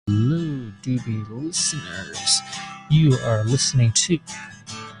doobie listeners. You are listening to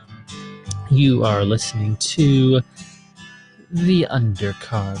the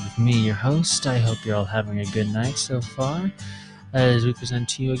Undercard with me, your host. I hope you're all having a good night so far. As we present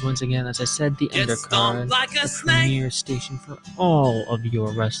to you once again, as I said, the Undercard, the premier station for all of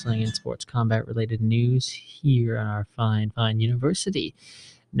your wrestling and sports combat related news here on our fine university.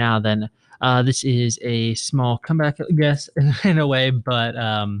 Now then, this is a small comeback, I guess, in a way, but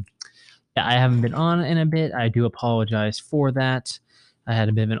yeah, I haven't been on in a bit. I do apologize for that. I had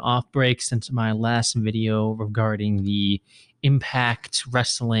a bit of an off break since my last video regarding the Impact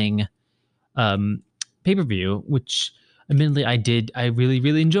Wrestling pay-per-view, which admittedly I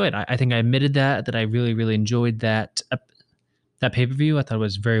really enjoyed. I think I admitted that I really enjoyed that pay-per-view. I thought it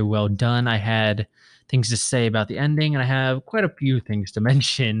was very well done. I had things to say about the ending, and I have quite a few things to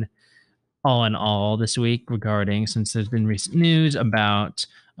mention all in all this week regarding, since there's been recent news about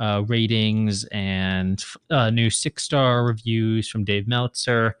ratings and new 6-star reviews from Dave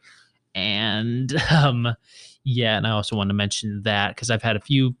Meltzer. And yeah, and I also want to mention that because I've had a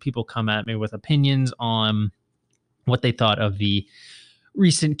few people come at me with opinions on what they thought of the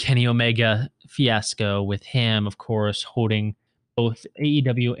recent Kenny Omega fiasco, with him, of course, holding both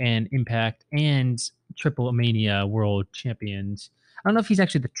AEW and Impact and Triple Mania World Champions. I don't know if he's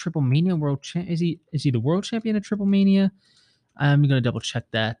actually the Triple Mania World Champ. Is he the World Champion of Triple Mania? I'm gonna double check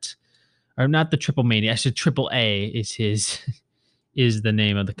that. Or not the Triple Mania. Actually, Triple A is the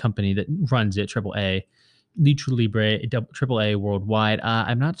name of the company that runs it. Triple A, Lucha Libre, Triple A Worldwide.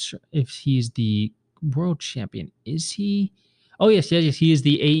 I'm not sure if he's the World Champion. Is he? Oh yes, he is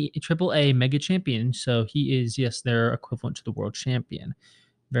the Triple A Mega Champion. So he is, yes, their equivalent to the World Champion.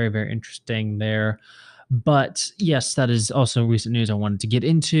 Very interesting there. But yes, that is also recent news I wanted to get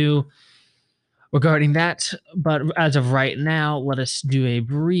into regarding that. But as of right now, let us do a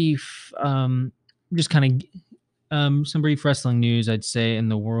brief, just kind of some brief wrestling news, I'd say, in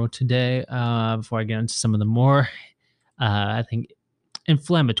the world today. Before I get into some of the more, I think,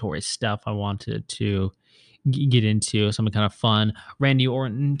 inflammatory stuff I wanted to get into, something kind of fun. Randy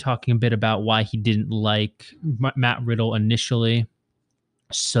Orton talking a bit about why he didn't like Matt Riddle initially.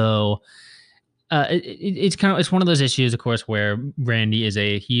 So it's one of those issues, of course, where Randy is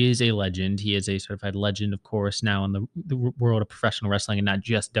a legend. He is a certified legend, of course, now in the world of professional wrestling and not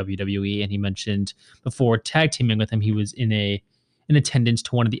just WWE. And he mentioned before tag teaming with him, he was in attendance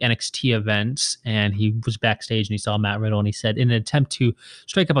to one of the NXT events, and he was backstage and he saw Matt Riddle, and he said, in an attempt to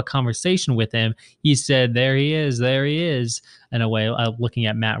strike up a conversation with him, he said, there he is, in a way, looking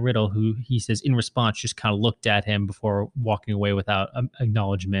at Matt Riddle, who he says in response just kind of looked at him before walking away without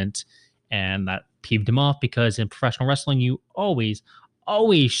acknowledgement. And that peeved him off, because in professional wrestling, you always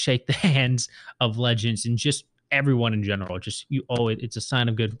shake the hands of legends and just everyone in general. It's a sign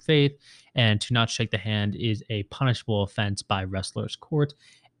of good faith, and to not shake the hand is a punishable offense by wrestlers' court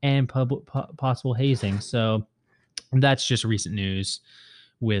and possible hazing. So that's just recent news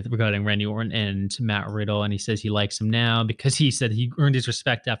regarding Randy Orton and Matt Riddle. And he says he likes him now because he said he earned his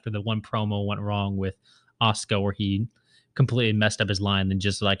respect after the one promo went wrong with Asuka, where he completely messed up his line and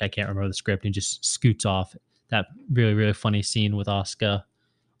just I can't remember the script, and just scoots off. That really funny scene with Asuka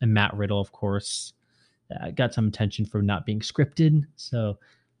and Matt Riddle, of course, got some attention for not being scripted. So,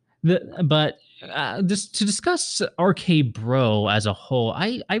 just to discuss RK Bro as a whole,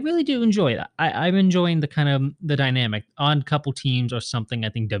 I really do enjoy it. I'm enjoying the kind of the dynamic. Odd couple teams or something I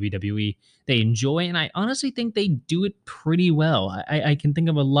think WWE they enjoy, and I honestly think they do it pretty well. I can think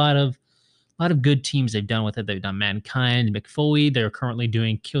of a lot of good teams they've done with it. They've done Mankind, McFoley. They're currently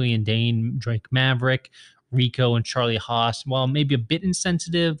doing Killian Dane, Drake Maverick, Rico, and Charlie Haas. While maybe a bit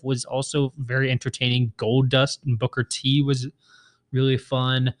insensitive, was also very entertaining. Goldust and Booker T was really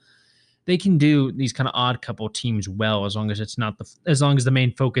fun. They can do these kind of odd couple teams well, as long as the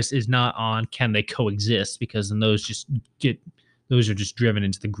main focus is not on can they coexist, because then those are just driven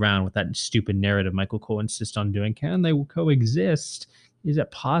into the ground with that stupid narrative Michael Cole insists on doing. Can they coexist? Is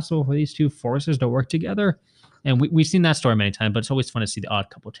it possible for these two forces to work together? And we've seen that story many times, but it's always fun to see the odd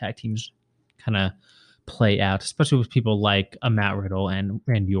couple tag teams kind of play out, especially with people like a Matt Riddle and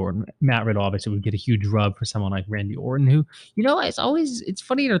Randy Orton. Matt Riddle obviously would get a huge rub for someone like Randy Orton, who, it's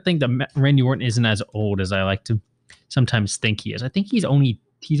funny to think that Randy Orton isn't as old as I like to sometimes think he is. I think he's only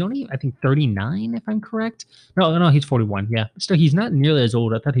I think 39, if I'm correct. No, he's 41. Yeah, still he's not nearly as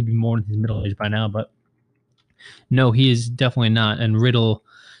old. I thought he'd be more in his middle age by now, but no, he is definitely not. And Riddle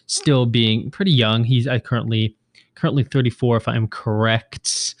still being pretty young. He's currently 34, if I'm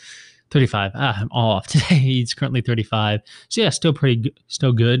correct. 35. I'm all off today. He's currently 35. So yeah, still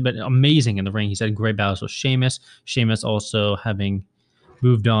good, but amazing in the ring. He's had great battles with Sheamus. Sheamus also having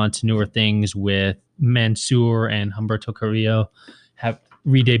moved on to newer things with Mansoor and Humberto Carrillo have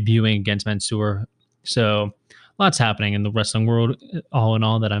re-debuting against Mansoor. So lots happening in the wrestling world, all in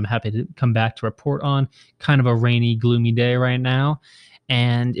all, that I'm happy to come back to report on. Kind of a rainy, gloomy day right now,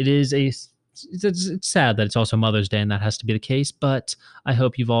 and it's sad that it's also Mother's Day and that has to be the case. But I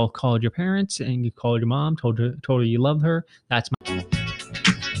hope you've all called your parents and you called your mom, told her you love her. That's my.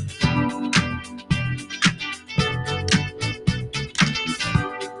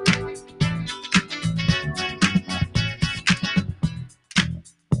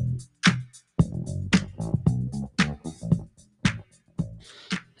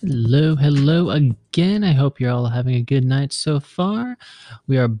 Hello, hello again. I hope you're all having a good night so far.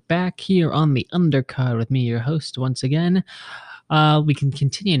 We are back here on the Undercard with me, your host, once again. We can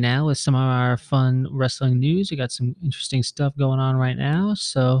continue now with some of our fun wrestling news. We got some interesting stuff going on right now,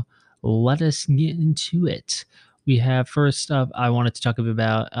 so let us get into it. We have first up, I wanted to talk a bit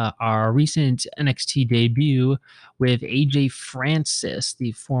about our recent NXT debut with AJ Francis,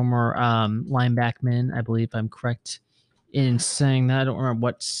 the former linebackman, I believe I'm correct in saying that. I don't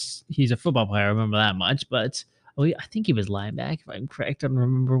remember he's a football player. I remember that much, but I think he was linebacker. If I'm correct, I don't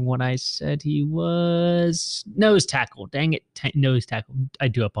remember what I said. He was nose tackle. Dang it, nose tackle. I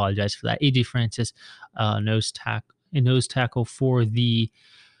do apologize for that. AJ Francis, nose tackle for the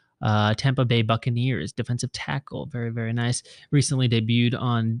Tampa Bay Buccaneers, defensive tackle. Very, very nice. Recently debuted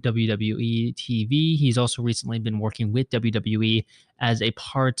on WWE TV. He's also recently been working with WWE as a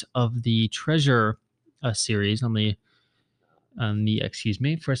part of the Treasure series on the excuse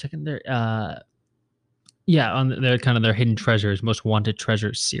me for a second there. Yeah, on their kind of their hidden treasures, most wanted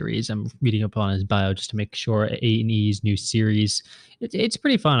treasures series. I'm reading up on his bio just to make sure. A&E's new series. It's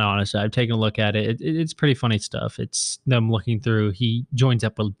pretty fun, honestly. I've taken a look at it. It's pretty funny stuff. It's them looking through. He joins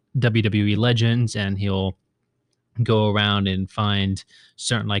up with WWE legends, and he'll go around and find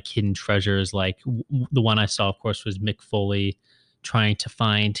certain like hidden treasures. Like the one I saw, of course, was Mick Foley trying to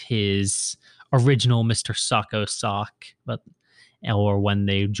find his original Mr. Socko sock, or when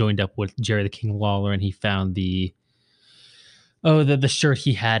they joined up with Jerry the King Lawler and he found the shirt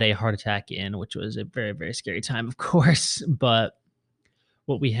he had a heart attack in, which was a very, very scary time, of course. But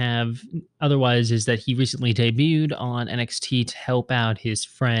what we have otherwise is that he recently debuted on NXT to help out his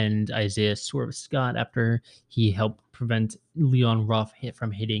friend Isaiah Swerve Scott after he helped prevent Leon Ruff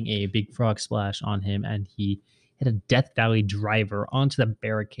from hitting a big frog splash on him, and he hit a Death Valley driver onto the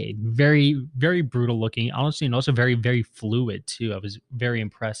barricade. Very, very brutal looking, honestly, and also very, very fluid too. I was very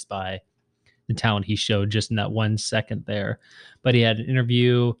impressed by the talent he showed just in that 1 second there. But he had an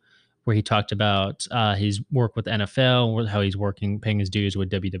interview where he talked about his work with the NFL, how he's paying his dues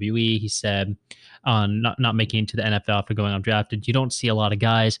with WWE. He said, not making it to the NFL after going undrafted. You don't see a lot of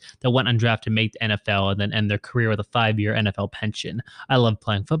guys that went undrafted, make the NFL, and then end their career with a 5-year NFL pension. I love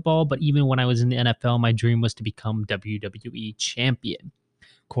playing football, but even when I was in the NFL, my dream was to become WWE champion.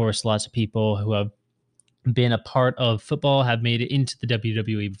 Of course, lots of people who have been a part of football have made it into the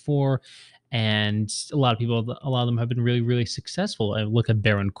WWE before, and a lot of them have been really, really successful. I look at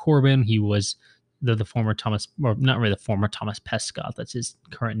Baron Corbin. He was the former Thomas, or not really the former Thomas Pescott. That's his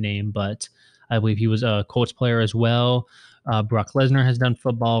current name, but I believe he was a Colts player as well. Brock Lesnar has done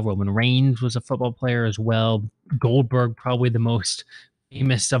football. Roman Reigns was a football player as well. Goldberg, probably the most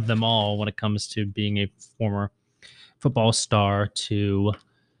famous of them all when it comes to being a former football star to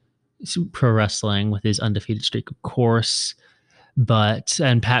pro wrestling with his undefeated streak, of course.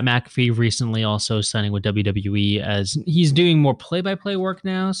 And Pat McAfee recently also signing with WWE, as he's doing more play-by-play work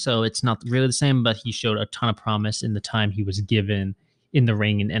now, so it's not really the same, but he showed a ton of promise in the time he was given in the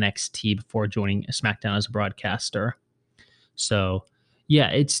ring in NXT before joining SmackDown as a broadcaster. So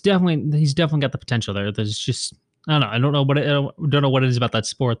yeah, he's definitely got the potential there. There's just I don't know what it is about that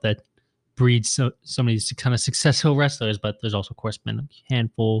sport that breeds so many kind of successful wrestlers, but there's also, of course, been a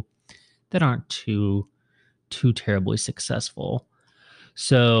handful that aren't too terribly successful.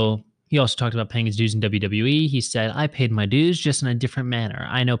 So he also talked about paying his dues in WWE. He said, "I paid my dues, just in a different manner.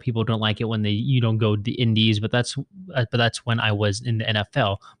 I know people don't like it when you don't go to the indies, but that's when I was in the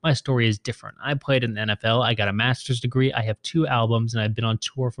NFL. My story is different. I played in the NFL. I got a master's degree. I have 2 albums, and I've been on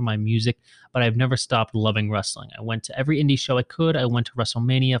tour for my music, but I've never stopped loving wrestling. I went to every indie show I could. I went to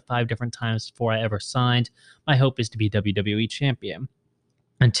WrestleMania 5 different times before I ever signed. My hope is to be WWE champion.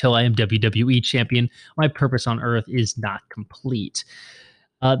 Until I am WWE champion, my purpose on earth is not complete."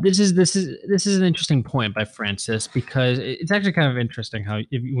 This is an interesting point by Francis, because it's actually kind of interesting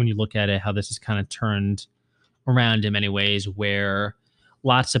when you look at it, how this is kind of turned around in many ways, where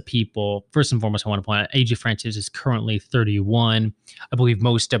lots of people, first and foremost, I want to point out AJ Francis is currently 31. I believe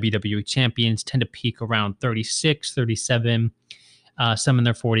most WWE champions tend to peak around 36, 37. some in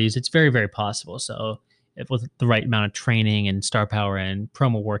their 40s. It's very, very possible. So, if with the right amount of training and star power and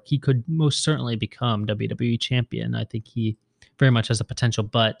promo work, he could most certainly become WWE champion. I think he very much has a potential.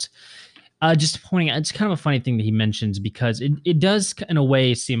 But just pointing out, it's kind of a funny thing that he mentions because it does, in a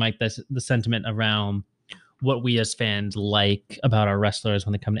way, seem like this, the sentiment around what we as fans like about our wrestlers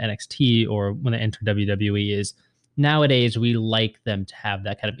when they come to NXT or when they enter WWE is nowadays we like them to have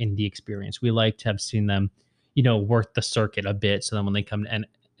that kind of indie experience. We like to have seen them, work the circuit a bit. So then when they come to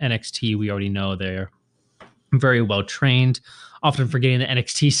NXT, we already know they're very well trained. Often forgetting that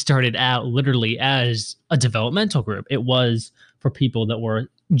NXT started out literally as a developmental group. It was for people that were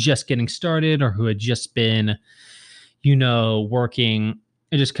just getting started or who had just been, working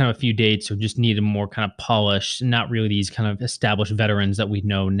just kind of a few dates or just needed more kind of polish, not really these kind of established veterans that we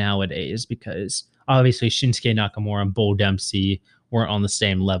know nowadays, because obviously Shinsuke Nakamura and Bull Dempsey weren't on the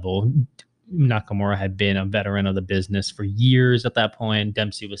same level. Nakamura had been a veteran of the business for years at that point.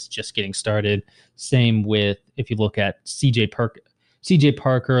 Dempsey was just getting started. Same with, if you look at CJ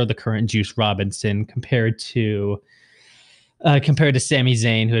Parker, the current Juice Robinson, compared to Sami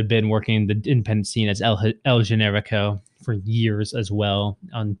Zayn, who had been working the independent scene as El Generico for years as well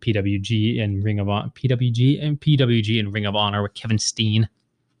on PWG and Ring of Honor with Kevin Steen.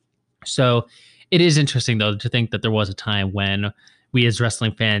 So it is interesting, though, to think that there was a time when we as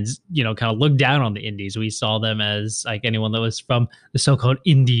wrestling fans, kind of looked down on the indies. We saw them as like anyone that was from the so-called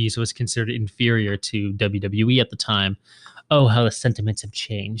indies was considered inferior to WWE at the time. Oh, how the sentiments have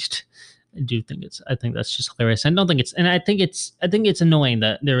changed. I think that's just hilarious. I think it's annoying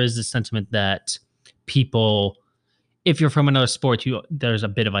that there is this sentiment that people, if you're from another sport, there's a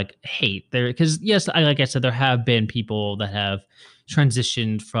bit of like hate there. Because yes, like I said, there have been people that have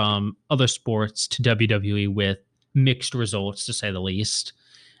transitioned from other sports to WWE with mixed results, to say the least.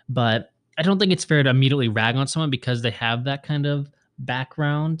 But I don't think it's fair to immediately rag on someone because they have that kind of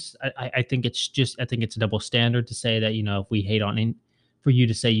background. I think it's a double standard to say that, if we hate on for you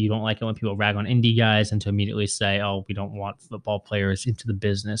to say you don't like it when people rag on indie guys and to immediately say, oh, we don't want football players into the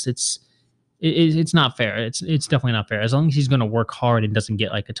business. It's not fair. It's definitely not fair. As long as he's going to work hard and doesn't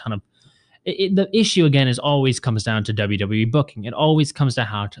get like a ton of the issue again is always comes down to WWE booking. It always comes to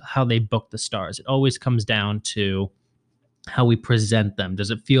how they book the stars. It always comes down to how we present them. Does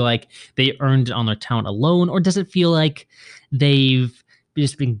it feel like they earned it on their talent alone, or does it feel like they've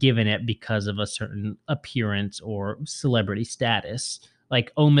just been given it because of a certain appearance or celebrity status?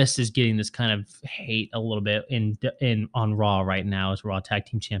 Like Omos is getting this kind of hate a little bit in on Raw right now as Raw Tag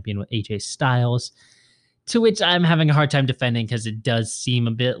Team Champion with AJ Styles, to which I'm having a hard time defending because it does seem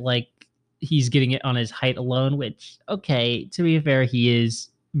a bit like he's getting it on his height alone, which, okay, to be fair, he is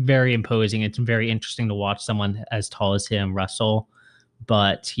very imposing. It's very interesting to watch someone as tall as him wrestle,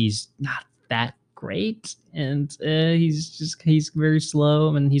 but he's not that great, and he's very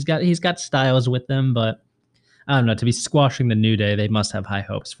slow, and he's got styles with him, but I don't know. To be squashing the New Day, they must have high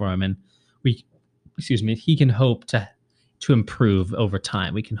hopes for him, and he can hope to improve over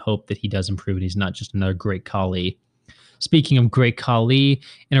time. We can hope that he does improve, and he's not just another Great Khali. Speaking of Great Khali,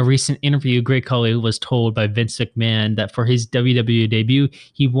 in a recent interview, Great Khali was told by Vince McMahon that for his WWE debut,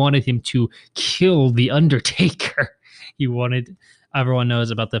 he wanted him to kill The Undertaker. Everyone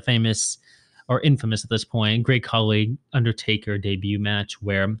knows about the famous or infamous at this point, Great Khali Undertaker debut match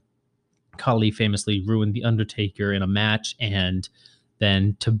where Khali famously ruined The Undertaker in a match, and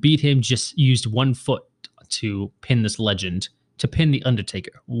then to beat him just used 1 foot to pin this legend, to pin The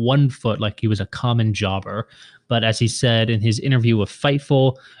Undertaker. 1 foot, like he was a common jobber. But as he said in his interview with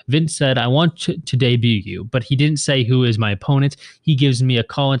Fightful, Vince said, I want to debut you, but he didn't say who is my opponent. He gives me a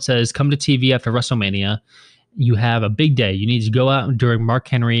call and says, come to TV after WrestleMania. You have a big day. You need to go out during Mark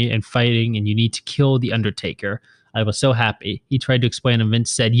Henry and fighting, and you need to kill The Undertaker. I was so happy. He tried to explain, and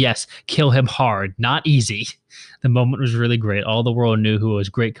Vince said, yes, kill him hard, not easy. The moment was really great. All the world knew who was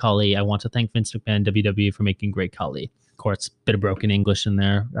Great Khali. I want to thank Vince McMahon, WWE, for making Great Khali. Of course, a bit of broken English in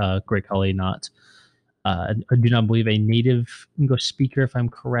there. Great Khali, not, I do not believe a native English speaker, if I'm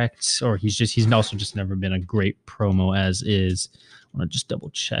correct, or he's also just never been a great promo as is. I want to just double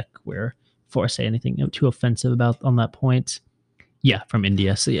check before I say anything too offensive on that point. Yeah, from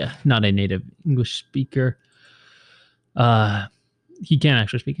India. So yeah, not a native English speaker. He can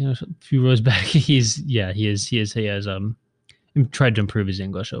actually speak English. A few rows back, he has tried to improve his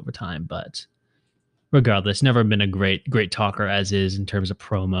English over time, but regardless, never been a great talker as is in terms of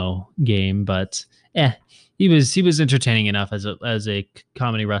promo game. But he was entertaining enough as a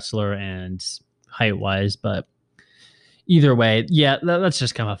comedy wrestler and height wise. But either way, yeah, that's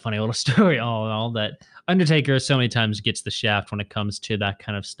just kind of a funny little story all in all, that Undertaker so many times gets the shaft when it comes to that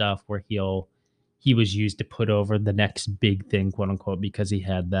kind of stuff, where he'll he was used to put over the next big thing, quote unquote, because he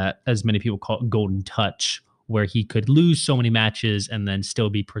had that, as many people call it, golden touch, where he could lose so many matches and then still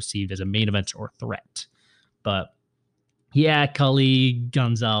be perceived as a main event or threat. But yeah, Cully,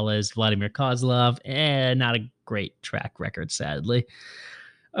 Gonzalez, Vladimir Kozlov, not a great track record, sadly.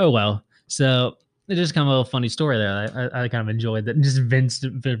 Oh well. So it's just kind of a funny story there. I kind of enjoyed that. Just Vince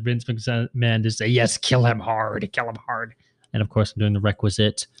McMahon just say, yes, kill him hard, kill him hard. And of course, I'm doing the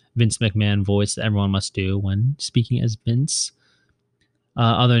requisite Vince McMahon voice that everyone must do when speaking as Vince.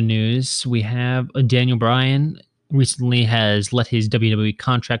 Other news, we have Daniel Bryan recently has let his WWE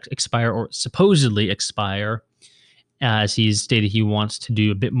contract expire, or supposedly expire, as he's stated he wants to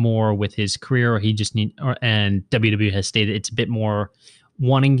do a bit more with his career, or he just and WWE has stated it's a bit more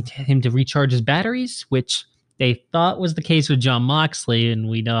wanting him to recharge his batteries, which they thought was the case with Jon Moxley, and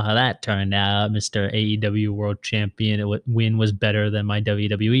we know how that turned out. Mr. AEW World Champion win was better than my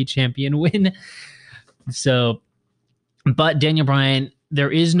WWE Champion win. So, but Daniel Bryan,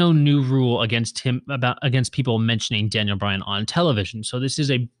 there is no new rule against people mentioning Daniel Bryan on television. So this is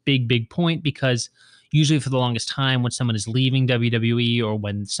a big point, because usually for the longest time, when someone is leaving WWE or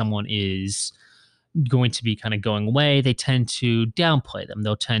when someone is going to be kind of going away, they tend to downplay them.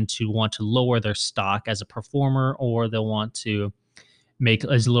 They'll tend to want to lower their stock as a performer, or they'll want to make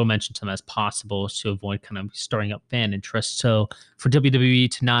as little mention to them as possible to avoid kind of stirring up fan interest. So for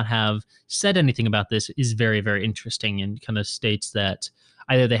WWE to not have said anything about this is very interesting, and kind of states that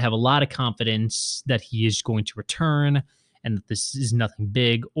either they have a lot of confidence that he is going to return and that this is nothing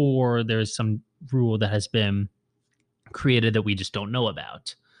big, or there's some rule that has been created that we just don't know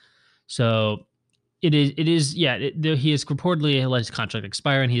about. So he has reportedly let his contract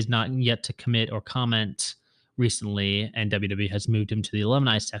expire, and he has not yet to commit or comment recently, and WWE has moved him to the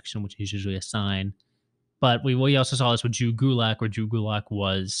alumni section, which is usually a sign. But we also saw this with Drew Gulak, where Drew Gulak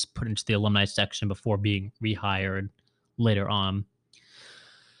was put into the alumni section before being rehired later on.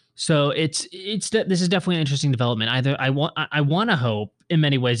 So this is definitely an interesting development. Either I want to hope in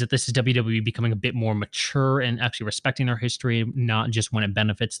many ways that this is WWE becoming a bit more mature and actually respecting their history, not just when it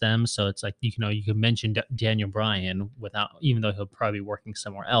benefits them. So it's like, you can mention Daniel Bryan without, even though he'll probably be working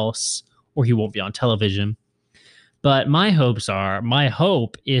somewhere else or he won't be on television. But my hope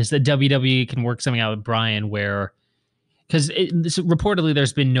is that WWE can work something out with Bryan where, because reportedly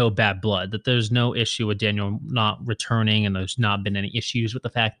there's been no bad blood, that there's no issue with Daniel not returning, and there's not been any issues with the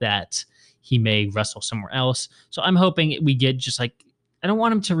fact that he may wrestle somewhere else. So I'm hoping we get just like, I don't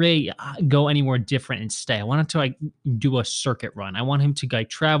want him to really go anywhere different and stay. I want him to like do a circuit run. I want him to like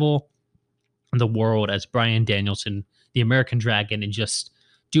travel the world as Bryan Danielson, the American Dragon, and just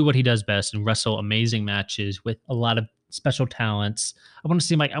do what he does best and wrestle amazing matches with a lot of special talents. I want to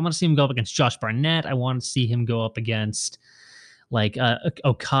see him go up against Josh Barnett. I want to see him go up against like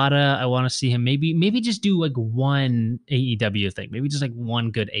Okada. I want to see him maybe just do like one AEW thing, maybe just like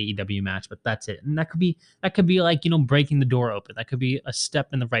one good AEW match, but that's it. And that could be like, breaking the door open. That could be a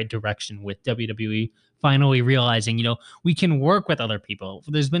step in the right direction with WWE finally realizing, we can work with other people.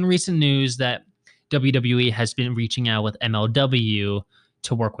 There's been recent news that WWE has been reaching out with MLW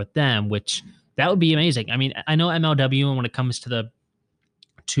to work with them, which that would be amazing. I mean, I know MLW, and when it comes to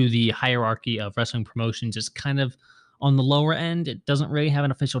the hierarchy of wrestling promotions, is kind of on the lower end. It doesn't really have an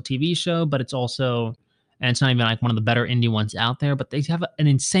official TV show, but it's also, and it's not even like one of the better indie ones out there, but they have an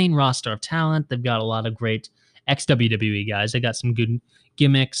insane roster of talent. They've got a lot of great ex-WWE guys. They got some good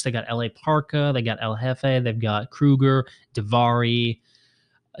gimmicks. They got LA Parka, they got El Jefe, they've got Kruger, Daivari,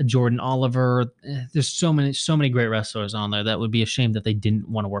 Jordan Oliver. There's so many great wrestlers on there that would be a shame that they didn't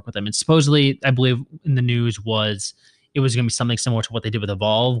want to work with them. And supposedly, I believe in the news it was going to be something similar to what they did with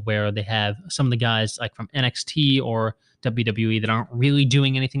Evolve, where they have some of the guys like from NXT or WWE that aren't really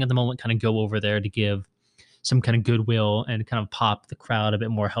doing anything at the moment kind of go over there to give some kind of goodwill and kind of pop the crowd a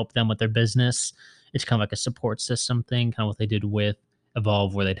bit more, help them with their business. It's kind of like a support system thing, kind of what they did with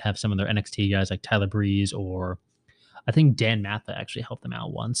Evolve, where they'd have some of their NXT guys like Tyler Breeze, or I think Dan Matha actually helped them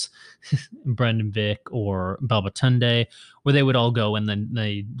out once, Brendan Vick or Babatunde, where they would all go and then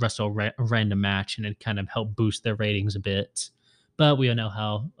they wrestle a random match, and it kind of helped boost their ratings a bit. But we all know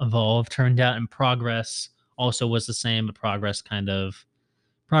how Evolve turned out, and Progress also was the same, but Progress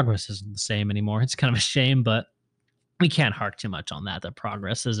isn't the same anymore. It's kind of a shame, but we can't hark too much on that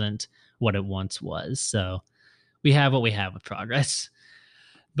Progress isn't what it once was. So we have what we have with Progress.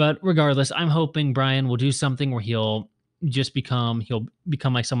 But regardless, I'm hoping Bryan will do something where he'll become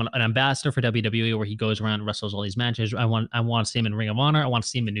like an ambassador for WWE, where he goes around and wrestles all these matches. I want to see him in Ring of Honor. I want to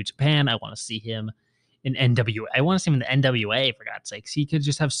see him in New Japan. I want to see him in NWA. I want to see him in the NWA, for God's sakes. He could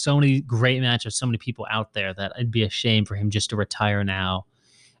just have so many great matches, so many people out there, that it'd be a shame for him just to retire now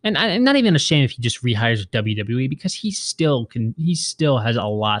And not even a shame if he just rehires WWE because he still has a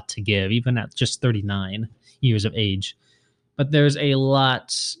lot to give, even at just 39 years of age. But there's a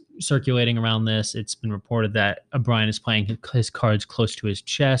lot circulating around this. It's been reported that Bryan is playing his cards close to his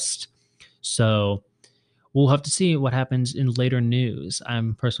chest. So we'll have to see what happens in later news.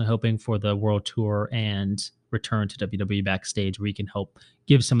 I'm personally hoping for the world tour and return to WWE backstage where he can help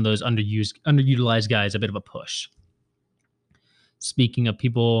give some of those underutilized guys a bit of a push. Speaking of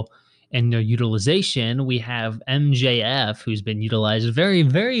people and their utilization, we have MJF, who's been utilized very,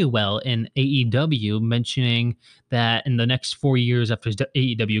 very well in AEW, mentioning that in the next 4 years after his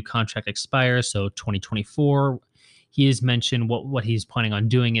AEW contract expires, so 2024, he has mentioned what he's planning on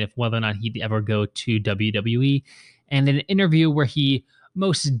doing and if whether or not he'd ever go to WWE. And in an interview where he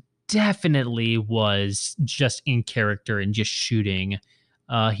most definitely was just in character and just shooting,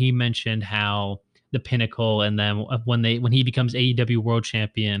 he mentioned how the Pinnacle, and then when he becomes AEW World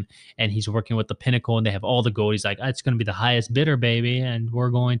Champion and he's working with the Pinnacle and they have all the gold, he's like, it's going to be the highest bidder, baby, and we're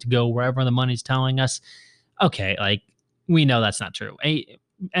going to go wherever the money's telling us. Okay, like we know that's not true.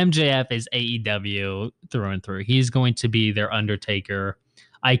 MJF is AEW through and through. He's going to be their Undertaker.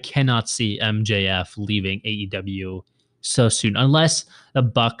 I cannot see MJF leaving AEW so soon, unless the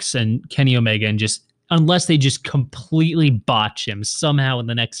Bucks and Kenny Omega and just unless they just completely botch him somehow in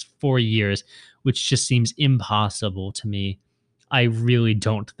the next 4 years, which just seems impossible to me. I really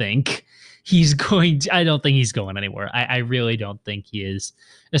don't think he's going to, I don't think he's going anywhere. I really don't think he is,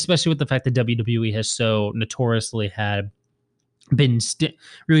 especially with the fact that WWE has so notoriously had been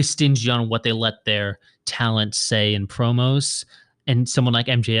really stingy on what they let their talent say in promos. And someone like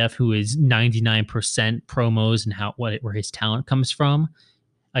MJF, who is 99% promos and where his talent comes from,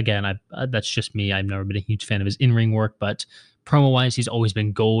 again, that's just me. I've never been a huge fan of his in-ring work, but promo-wise, he's always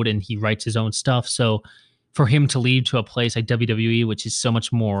been gold, and he writes his own stuff. So for him to lead to a place like WWE, which is so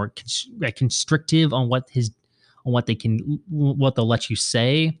much more constrictive on what they'll let you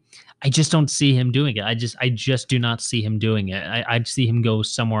say, I just don't see him doing it. I just do not see him doing it. I'd see him go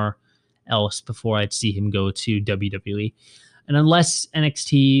somewhere else before I'd see him go to WWE. And unless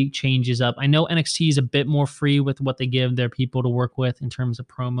NXT changes up, I know NXT is a bit more free with what they give their people to work with in terms of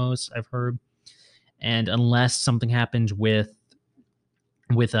promos, I've heard. And unless something happens with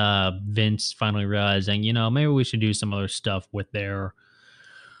Vince finally realizing, maybe we should do some other stuff with their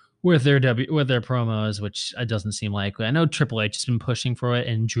promos, which it doesn't seem likely. I know Triple H has been pushing for it,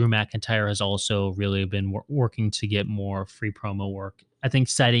 and Drew McIntyre has also really been working to get more free promo work. I think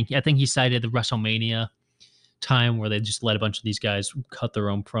he cited the WrestleMania time where they just let a bunch of these guys cut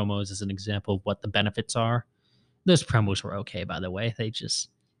their own promos as an example of what the benefits are. Those promos were okay, by the way.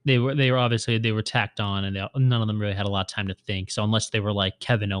 They were obviously they were tacked on, and none of them really had a lot of time to think. So unless they were like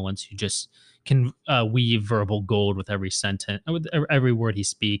Kevin Owens, who just can weave verbal gold with every sentence, with every word he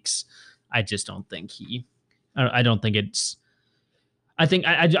speaks, I just don't think I don't think it's. I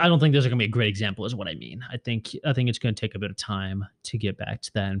don't think those are going to be a great example, is what I mean. I think it's going to take a bit of time to get back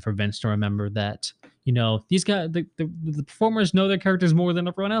to that, and for Vince to remember that these guys, the performers know their characters more than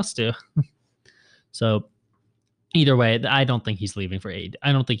everyone else do. So either way, I don't think he's leaving for AEW.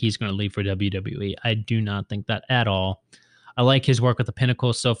 I don't think he's going to leave for WWE. I do not think that at all. I like his work with the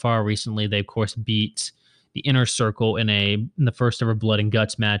Pinnacle so far. Recently, they of course beat the Inner Circle in the first ever Blood and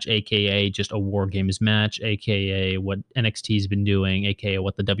Guts match, aka just a War Games match, aka what NXT's been doing, aka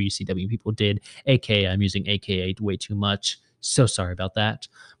what the WCW people did, aka I'm using aka way too much. So sorry about that.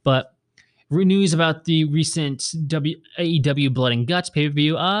 But news about the recent AEW Blood and Guts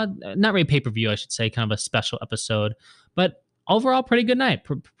pay-per-view. Not really pay-per-view, I should say, kind of a special episode. But overall, pretty good night.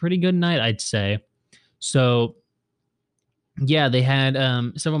 Pretty good night, I'd say. So yeah, they had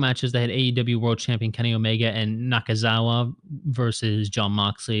several matches. They had AEW World Champion Kenny Omega and Nakazawa versus Jon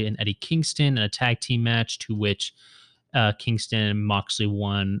Moxley and Eddie Kingston in a tag team match, to which Kingston and Moxley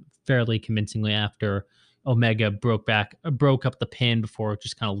won fairly convincingly after Omega broke up the pin before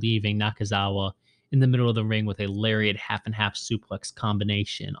just kind of leaving Nakazawa in the middle of the ring with a lariat half and half suplex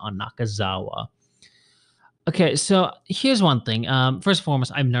combination on Nakazawa. Okay, so here's one thing. First and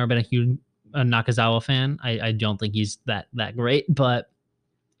foremost, I've never been a huge Nakazawa fan. I don't think he's that great, but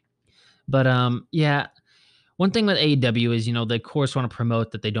yeah. One thing with AEW is, they of course want to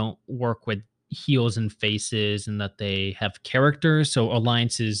promote that they don't work with heels and faces and that they have characters. So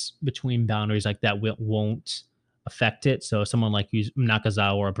alliances between boundaries like that won't affect it. So someone like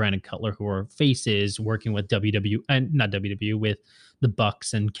Nakazawa or Brandon Cutler, who are faces working with not WWE, with the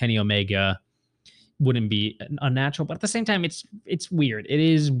Bucks and Kenny Omega, wouldn't be unnatural. But at the same time, it's weird. It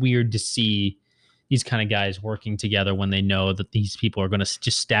is weird to see these kind of guys working together when they know that these people are going to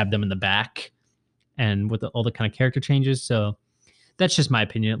just stab them in the back, and with all the kind of character changes. So That's just my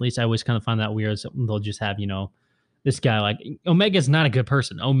opinion. At least I always kind of find that weird. So they'll just have, this guy like Omega's not a good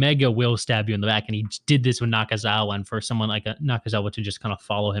person. Omega will stab you in the back, and he did this with Nakazawa. And for someone like a Nakazawa to just kind of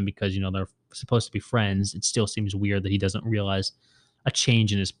follow him because they're supposed to be friends, it still seems weird that he doesn't realize a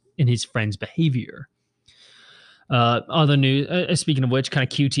change in his friend's behavior. Other news. Speaking of which, kind of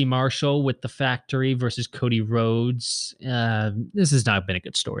QT Marshall with the Factory versus Cody Rhodes. This has not been a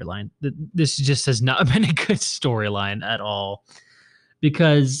good storyline. This just has not been a good storyline at all,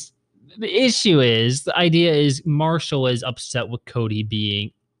 because the issue is, the idea is Marshall is upset with Cody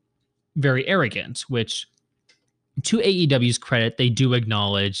being very arrogant, which, to AEW's credit, they do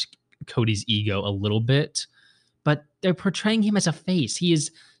acknowledge Cody's ego a little bit, but they're portraying him as a face. He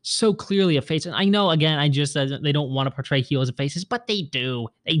is so clearly a face. And I know, again, I just said they don't want to portray heels as faces, but they do.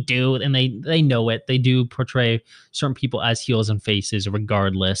 They do, and they know it. They do portray certain people as heels and faces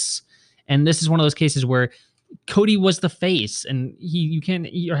regardless. And this is one of those cases where Cody was the face, and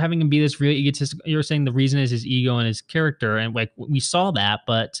you're having him be this real egotistical. You're saying the reason is his ego and his character, and like we saw that,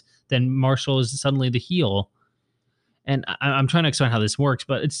 but then Marshall is suddenly the heel. And I'm trying to explain how this works,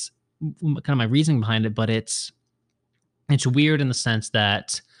 but it's kind of my reasoning behind it. But it's weird in the sense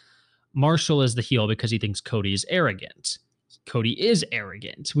that Marshall is the heel because he thinks Cody is arrogant. Cody is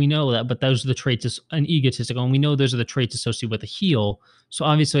arrogant. We know that, but those are the traits and egotistical, and we know those are the traits associated with a heel. So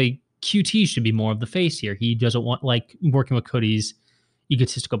obviously QT should be more of the face here. He doesn't want like working with Cody's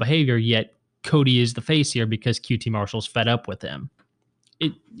egotistical behavior, yet Cody is the face here because QT Marshall's fed up with him.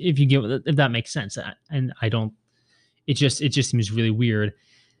 If that makes sense. And I don't, it just seems really weird.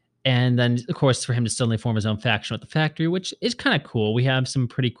 And then, of course, for him to suddenly form his own faction with the Factory, which is kind of cool. We have some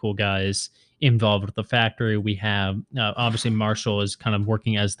pretty cool guys involved with the Factory. We have obviously Marshall is kind of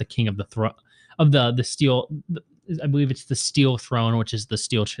working as the king of the throne of the steel. I believe it's the steel throne, which is the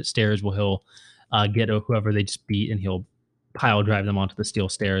steel stairs. Where he'll get whoever they just beat, and he'll pile drive them onto the steel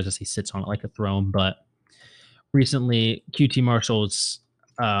stairs as he sits on it like a throne. But recently, QT Marshall's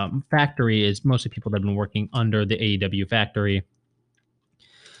Factory is mostly people that have been working under the AEW Factory.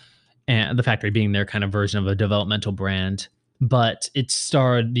 And the Factory being their kind of version of a developmental brand. But it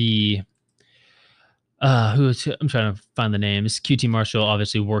starred the I'm trying to find the names. QT Marshall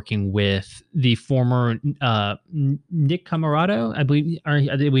obviously working with the former Nick Camarado. I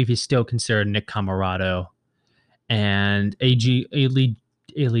believe he's still considered Nick Camarado. And Lee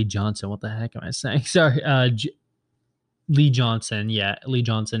Johnson. What the heck am I saying? Sorry, Lee Johnson. Yeah, Lee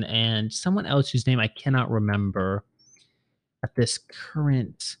Johnson, and someone else whose name I cannot remember at this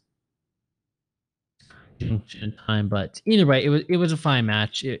current time. But either way, it was a fine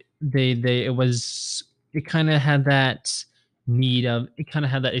match. It kind of had that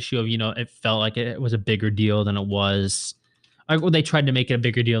issue of, it felt like it was a bigger deal than it was. They tried to make it a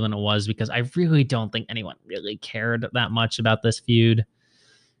bigger deal than it was, because I really don't think anyone really cared that much about this feud.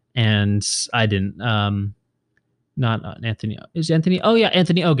 And I didn't. Not Anthony. Is Anthony? Oh yeah,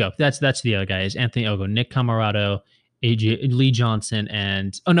 Anthony Ogo. That's the other guy. Is Anthony Ogo, Nick Camarado, Lee Johnson,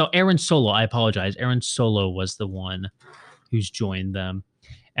 and Aaron Solo. I apologize. Aaron Solo was the one who's joined them,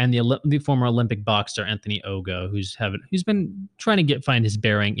 and the former Olympic boxer Anthony Ogo, who's been trying to find his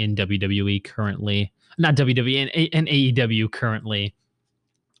bearing in WWE currently, not WWE and AEW currently,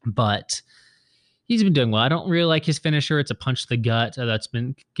 but he's been doing well. I don't really like his finisher. It's a punch to the gut. That's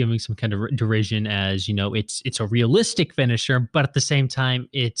been giving some kind of derision as, it's a realistic finisher, but at the same time,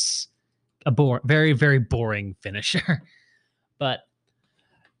 it's a very, very boring finisher. But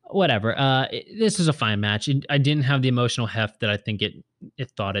whatever. This is a fine match. I didn't have the emotional heft that I think it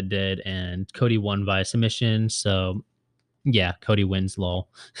thought it did, and Cody won via submission. So yeah, Cody wins, lol.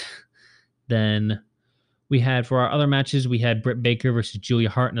 Then we had, for our other matches, we had Britt Baker versus Julia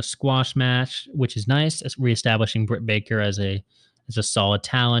Hart in a squash match, which is nice. It's reestablishing Britt Baker as a solid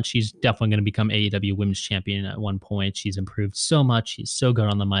talent. She's definitely going to become AEW Women's Champion at one point. She's improved so much. She's so good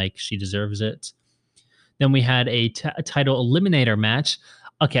on the mic. She deserves it. Then we had a title eliminator match.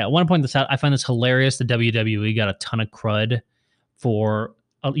 Okay, I want to point this out. I find this hilarious. The WWE got a ton of crud for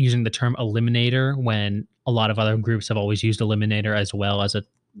using the term eliminator when a lot of other groups have always used eliminator as well as a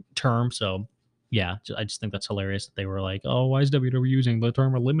term. So yeah, I just think that's hilarious. They were like, oh, why is WWE using the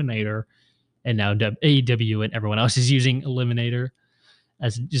term eliminator? And now AEW and everyone else is using eliminator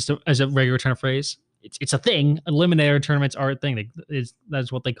as a regular turn of phrase. It's a thing. Eliminator tournaments are a thing.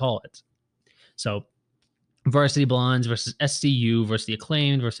 That's what they call it. So Varsity Blondes versus SCU versus the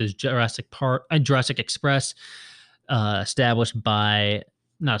Acclaimed versus Jurassic Express,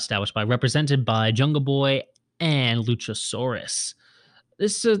 represented by Jungle Boy and Luchasaurus.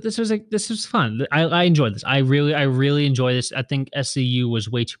 This was fun. I enjoyed this. I really enjoyed this. I think SCU was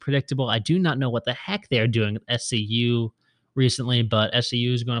way too predictable. I do not know what the heck they're doing with SCU recently, but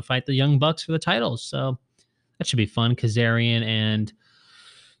SCU is going to fight the Young Bucks for the titles. So that should be fun. Kazarian and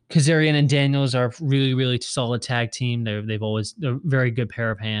Daniels are really, really solid tag team. They're a very good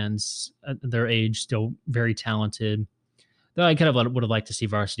pair of hands at their age, still very talented. Though I kind of would have liked to see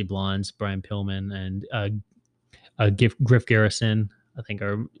Varsity Blondes, Brian Pillman and Griff Garrison. I think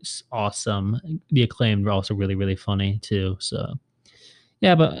are awesome. The Acclaimed are also really, really funny too. So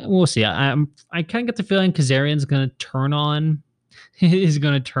yeah, but we'll see. I kind of get the feeling Kazarian's going to turn on. He's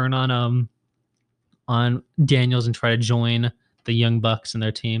going to turn on Daniels and try to join the Young Bucks and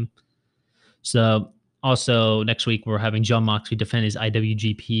their team. So also next week we're having John Moxley defend his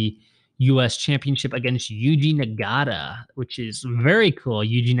IWGP US Championship against Yuji Nagata, which is very cool.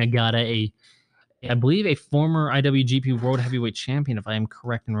 Yuji Nagata, I believe a former IWGP World Heavyweight Champion, if I am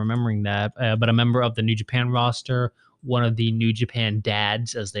correct in remembering that, but a member of the New Japan roster, one of the New Japan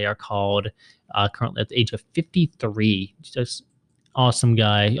dads, as they are called, currently at the age of 53. Just awesome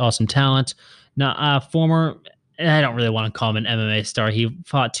guy, awesome talent. Now, former, I don't really want to call him an MMA star. He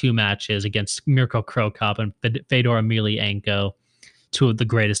fought 2 matches against Mirko Cro Cop and Fedor Emelianenko, 2 of the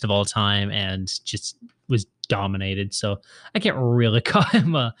greatest of all time, and just was dominated. So I can't really call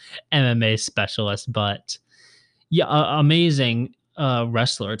him a MMA specialist, but yeah, amazing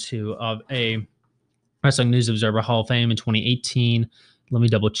wrestler too, of a Wrestling News Observer Hall of Fame in 2018. Let me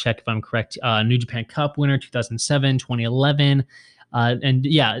double check if I'm correct. New Japan Cup winner 2007, 2011. And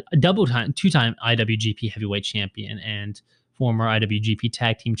yeah, a two-time IWGP heavyweight champion and former IWGP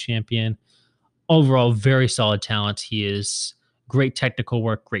tag team champion. Overall, very solid talent. He is great technical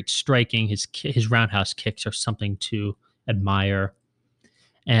work, great striking. His roundhouse kicks are something to admire.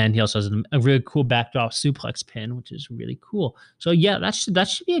 And he also has a really cool backdrop suplex pin, which is really cool. So yeah, that should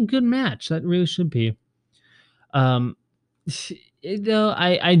be a good match. That really should be. I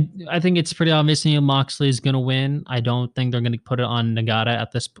think it's pretty obvious Moxley is going to win. I don't think they're going to put it on Nagata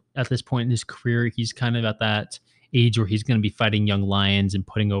at this point in his career. He's kind of at that age where he's going to be fighting young lions and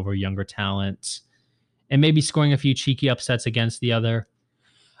putting over younger talents, and maybe scoring a few cheeky upsets against the other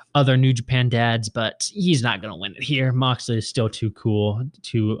New Japan dads. But he's not going to win it here. Moxley is still too cool,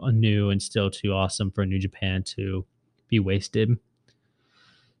 too new, and still too awesome for New Japan to be wasted.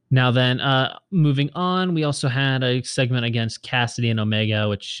 Now then, moving on, we also had a segment against Cassidy and Omega,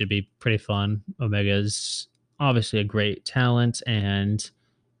 which should be pretty fun. Omega is obviously a great talent, and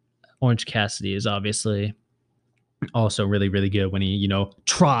Orange Cassidy is obviously also really, really good when he,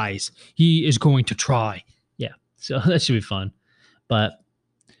 tries. He is going to try. Yeah, so that should be fun. But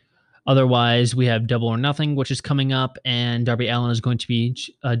otherwise, we have Double or Nothing, which is coming up, and Darby Allin is going to be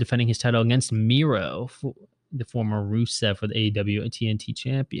defending his title against Miro, the former Rusev for the AEW TNT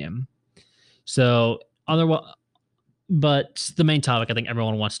champion. So, but the main topic I think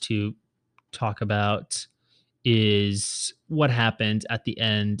everyone wants to talk about is what happened at the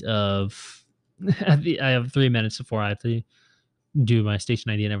end of. I have 3 minutes before I have to do my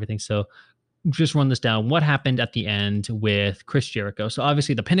station ID and everything. So, just run this down. What happened at the end with Chris Jericho? So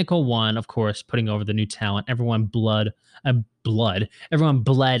obviously the Pinnacle won, of course, putting over the new talent. Everyone bled a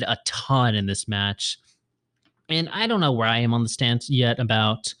ton in this match. And I don't know where I am on the stance yet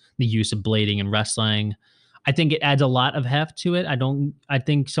about the use of blading in wrestling. I think it adds a lot of heft to it. I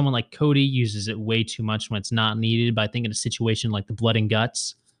think someone like Cody uses it way too much when it's not needed. But I think in a situation like the Blood and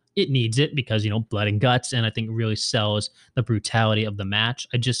Guts, it needs it because, blood and guts. And I think it really sells the brutality of the match.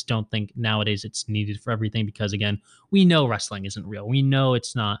 I just don't think nowadays it's needed for everything because, again, we know wrestling isn't real. We know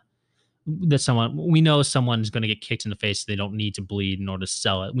it's not that someone's going to get kicked in the face. So they don't need to bleed in order to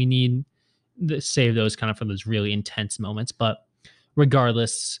sell it. We need to save those kind of for those really intense moments. But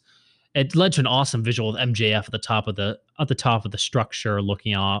regardless, it led to an awesome visual of MJF at the top of the structure,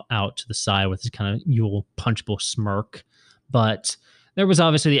 looking out to the side with his kind of evil punchable smirk. But there was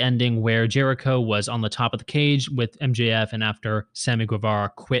obviously the ending where Jericho was on the top of the cage with MJF, and after Sammy Guevara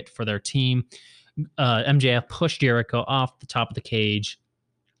quit for their team, MJF pushed Jericho off the top of the cage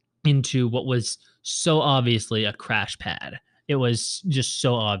into what was so obviously a crash pad. It was just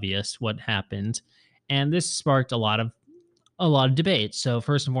so obvious what happened, and this sparked a lot of debate. So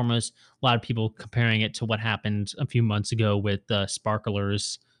first and foremost, a lot of people comparing it to what happened a few months ago with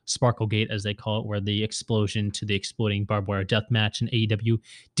Sparklers. Sparklegate, as they call it, where the explosion to the exploding barbed wire death match in AEW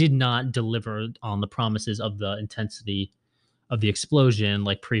did not deliver on the promises of the intensity of the explosion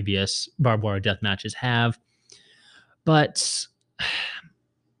like previous barbed wire death matches have. But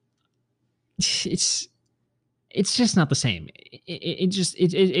it's just not the same.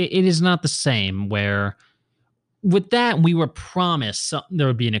 It is not the same. Where with that, we were promised there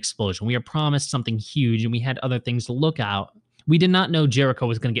would be an explosion. We were promised something huge, and we had other things to look out. We did not know Jericho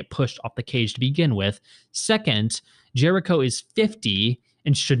was going to get pushed off the cage to begin with. Second, Jericho is 50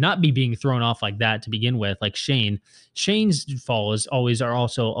 and should not be being thrown off like that to begin with, like Shane. Shane's falls always are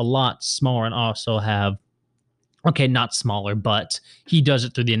also a lot smaller and also have, okay, not smaller, but he does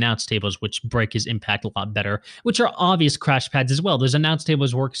it through the announce tables, which break his impact a lot better, which are obvious crash pads as well. Those announce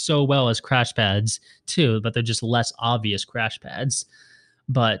tables work so well as crash pads too, but they're just less obvious crash pads.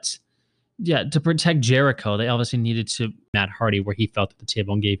 But yeah, to protect Jericho, they obviously needed to Matt Hardy, where he felt at the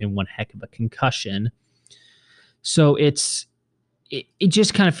table and gave him one heck of a concussion. So it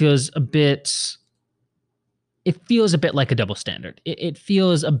just kind of feels a bit. It feels a bit like a double standard. It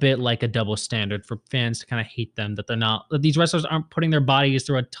feels a bit like a double standard for fans to kind of hate them, that these wrestlers aren't putting their bodies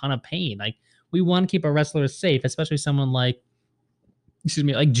through a ton of pain. Like, we want to keep our wrestlers safe, especially someone like, excuse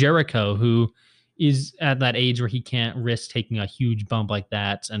me, like Jericho, who is at that age where he can't risk taking a huge bump like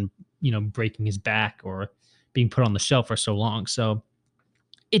that and, breaking his back or being put on the shelf for so long. So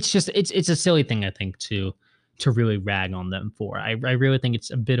it's a silly thing, I think, to really rag on them for. I really think it's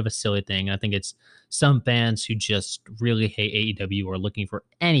a bit of a silly thing. I think it's some fans who just really hate AEW or looking for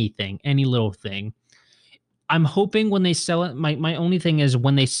anything, any little thing. I'm hoping when they sell it, my only thing is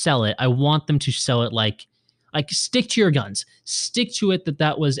when they sell it, I want them to sell it like stick to your guns. Stick to it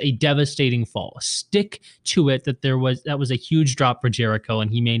that was a devastating fall. Stick to it that that was a huge drop for Jericho and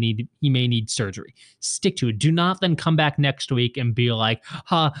he may need surgery. Stick to it. Do not then come back next week and be like,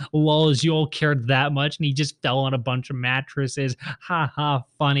 lols, you all cared that much and he just fell on a bunch of mattresses.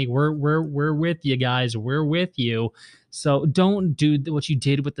 Funny. We're with you guys. We're with you. So don't do what you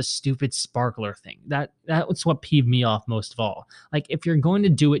did with the stupid sparkler thing. That's what peeved me off most of all. Like, if you're going to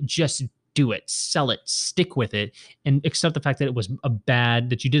do it, just do it, sell it, stick with it, and accept the fact that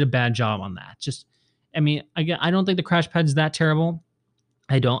that you did a bad job on that. Again, I don't think the crash pad's that terrible.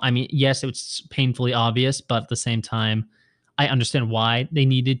 Yes, it's painfully obvious, but at the same time, I understand why they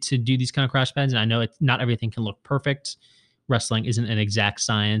needed to do these kind of crash pads. And I know not everything can look perfect. Wrestling isn't an exact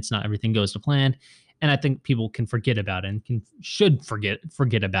science. Not everything goes to plan. And I think people can forget about it and should forget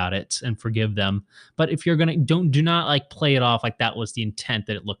about it and forgive them. But if you're gonna do not like play it off like that was the intent,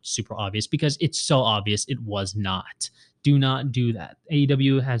 that it looked super obvious, because it's so obvious it was not. Do not do that.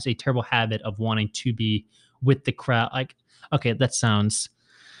 AEW has a terrible habit of wanting to be with the crowd. Like, okay, that sounds.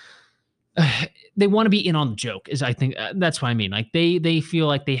 They want to be in on the joke, is I think that's what I mean. Like, they feel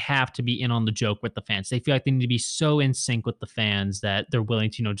like they have to be in on the joke with the fans. They feel like they need to be so in sync with the fans that they're willing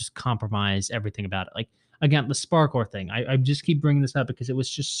to just compromise everything about it. Like, again, the sparkler thing, I just keep bringing this up because it was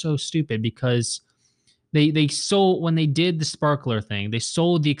just so stupid. Because they sold, when they did the sparkler thing, they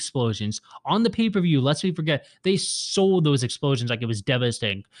sold the explosions on the pay-per-view. Lest we forget, they sold those explosions like it was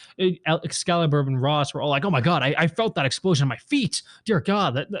devastating. Excalibur and Ross were all like, "Oh my god, I felt that explosion on my feet. Dear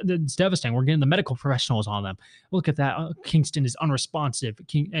God, that's devastating. We're getting the medical professionals on them. Look at that. Kingston is unresponsive.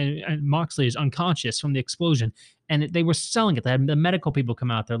 And Moxley is unconscious from the explosion." And they were selling it. They had the medical people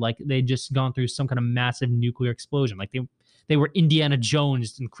come out there like they'd just gone through some kind of massive nuclear explosion. Like they were Indiana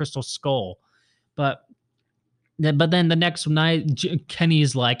Jones and Crystal Skull. But then the next night,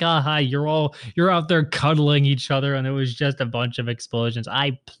 Kenny's like, hi, you're out there cuddling each other, and it was just a bunch of explosions.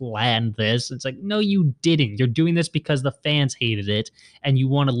 I planned this. It's like, no, you didn't. You're doing this because the fans hated it, and you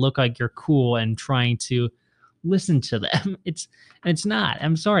want to look like you're cool and trying to listen to them. It's not.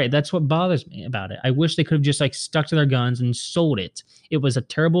 I'm sorry. That's what bothers me about it. I wish they could have just stuck to their guns and sold it. It was a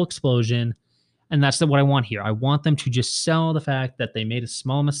terrible explosion, and that's what I want here. I want them to just sell the fact that they made a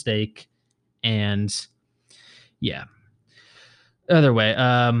small mistake, and yeah. Either way,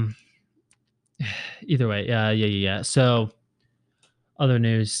 yeah. So, other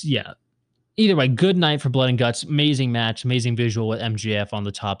news, yeah. Either way, good night for Blood and Guts. Amazing match, amazing visual with MJF on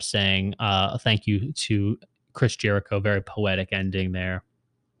the top saying, thank you to Chris Jericho. Very poetic ending there.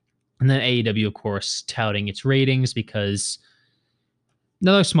 And then AEW, of course, touting its ratings, because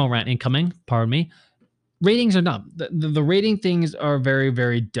another small rant incoming, pardon me. Ratings are dumb. The rating things are very,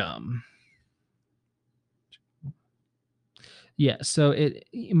 very dumb. Yeah, so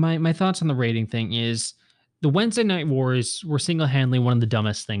my thoughts on the rating thing is the Wednesday Night Wars were single-handedly one of the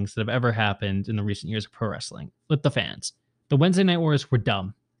dumbest things that have ever happened in the recent years of pro wrestling with the fans. The Wednesday Night Wars were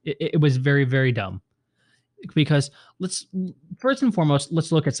dumb. It was very, very dumb. Because first and foremost,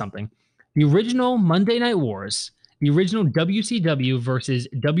 let's look at something. The original Monday Night Wars, the original WCW versus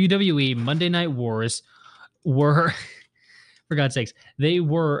WWE Monday Night Wars were, for God's sakes, they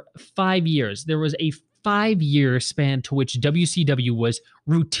were 5 years. There was a 5-year span to which WCW was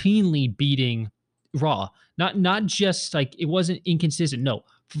routinely beating Raw. Not just like it wasn't inconsistent. No,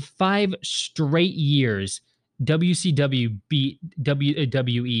 for 5 straight years, WCW beat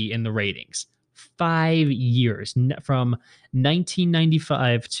WWE in the ratings. 5 years from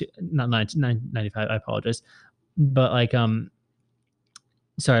 1995 to not 1995. I apologize. but like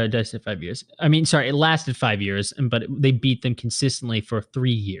sorry, did I say 5 years? I mean, sorry, it lasted 5 years, but they beat them consistently for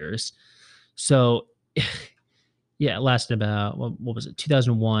 3 years. So yeah, it lasted about what was it,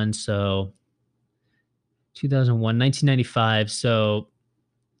 2001? So 2001, 1995. So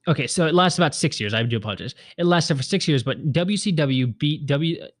okay, so it lasted about 6 years. I do apologize. It lasted for 6 years, but WCW beat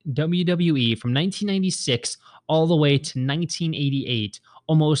WWE from 1996 all the way to 1988,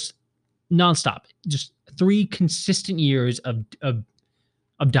 almost nonstop. Just three consistent years of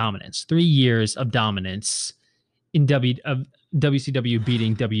dominance. 3 years of dominance in WCW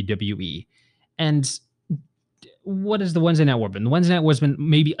beating WWE. And what is the Wednesday Night War been? The Wednesday Night War's been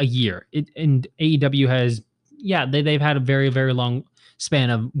maybe a year. And AEW has, yeah, they've had a very, very long span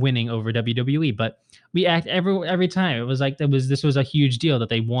of winning over WWE, but we act every time it was like this was a huge deal that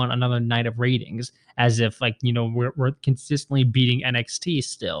they won another night of ratings, as if like we're consistently beating NXT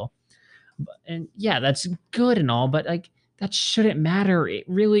still. And yeah, that's good and all, but like that shouldn't matter. It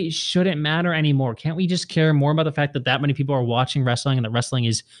really shouldn't matter anymore. Can't we just care more about the fact that many people are watching wrestling and that wrestling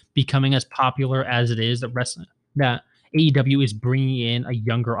is becoming as popular as it is? That AEW is bringing in a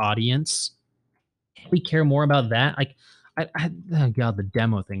younger audience. Can't we care more about that? Like, oh god, the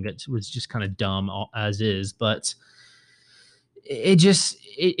demo thing that was just kind of dumb as is, but it's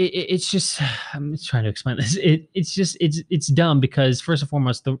just I'm trying to explain this. It's dumb because first and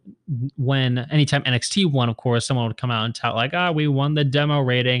foremost, when anytime NXT won, of course, someone would come out and tout like, we won the demo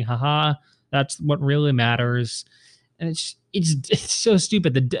rating, haha, that's what really matters. And it's so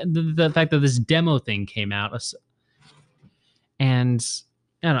stupid. The fact that this demo thing came out, and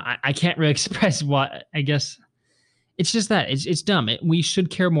I don't know, I can't really express what. I guess it's just that it's dumb. We should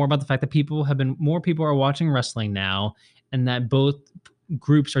care more about the fact that more people are watching wrestling now, and that both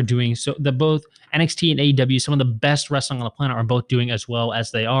groups are doing so. That both NXT and AEW, some of the best wrestling on the planet, are both doing as well as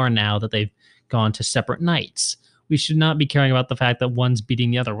they are now that they've gone to separate nights. We should not be caring about the fact that one's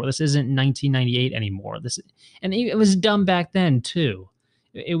beating the other. Well, this isn't 1998 anymore. And it was dumb back then too.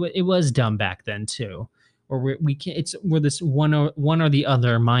 It was dumb back then too. Or we can't. We're this one or the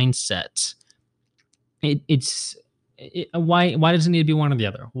other mindset. Why does it need to be one or the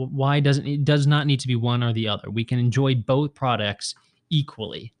other? Why doesn't it does not need to be one or the other? We can enjoy both products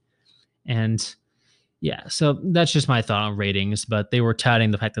equally. And yeah, so that's just my thought on ratings, but they were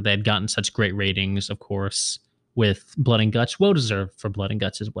touting the fact that they had gotten such great ratings, of course, with Blood and Guts. Well deserved for Blood and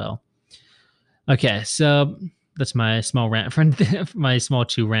Guts as well. Okay, so that's my small rant for my small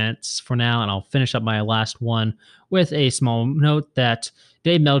two rants for now, and I'll finish up my last one with a small note that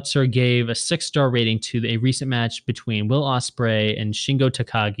Dave Meltzer gave a 6-star rating to a recent match between Will Ospreay and Shingo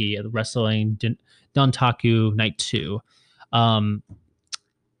Takagi at the Wrestling Dontaku Night 2.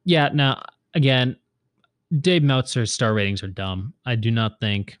 Yeah, now again, Dave Meltzer's star ratings are dumb. I do not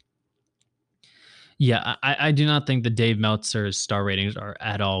think. Yeah, I do not think the Dave Meltzer's star ratings are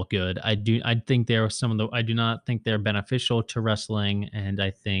at all good. I think they're some of the. I do not think they're beneficial to wrestling, and I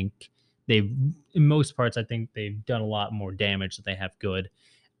think they've, in most parts, I think they've done a lot more damage than they have good.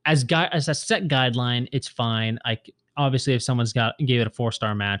 As a set guideline, it's fine. Obviously, if someone's gave it a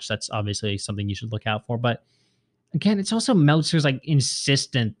 4-star match, that's obviously something you should look out for. But again, it's also Meltzer's like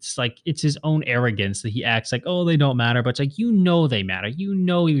insistence, like it's his own arrogance that he acts like, oh, they don't matter, but it's like they matter.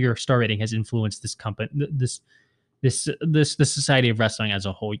 Your star rating has influenced this company, the society of wrestling as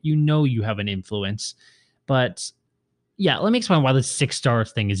a whole. You have an influence, but yeah, let me explain why the 6-star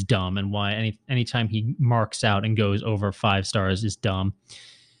thing is dumb and why anytime he marks out and goes over 5 stars is dumb.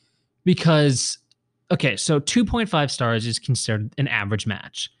 Because okay, so 2.5 stars is considered an average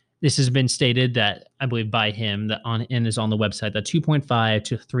match. This has been stated that I believe by him that is on the website that 2.5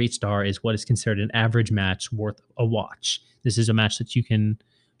 to 3-star is what is considered an average match worth a watch. This is a match that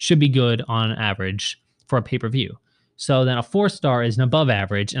should be good on average for a pay-per-view. So then a 4-star is an above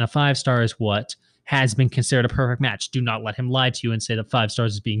average, and a 5-star is what has been considered a perfect match. Do not let him lie to you and say that 5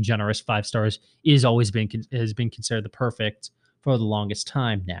 stars is being generous. 5 stars has been considered the perfect for the longest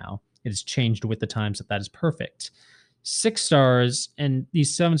time now. It has changed with the times that is perfect. 6 stars and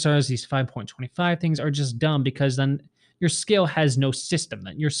these 7 stars, these 5.25 things are just dumb because then your scale has no system.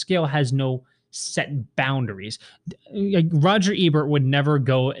 Then your scale has no set boundaries. Like Roger Ebert would never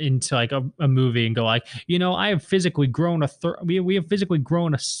go into like a movie and go like, I have physically grown we have physically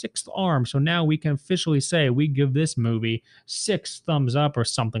grown a 6th arm, so now we can officially say we give this movie 6 thumbs up or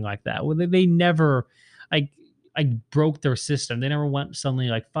something like that. Well, they never like broke their system. They never went suddenly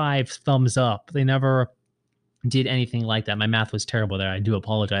like 5 thumbs up. They never did anything like that. My math was terrible there. I do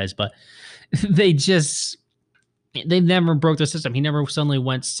apologize, but they just they never broke the system. He never suddenly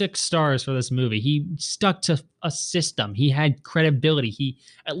went 6 stars for this movie. He stuck to a system. He had credibility. He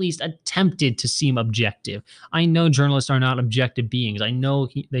at least attempted to seem objective. I know journalists are not objective beings. I know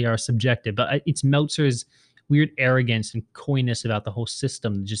they are subjective, but it's Meltzer's weird arrogance and coyness about the whole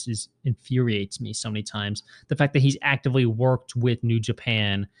system that just infuriates me so many times. The fact that he's actively worked with New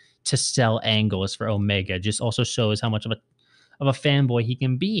Japan to sell angles for Omega just also shows how much of a fanboy he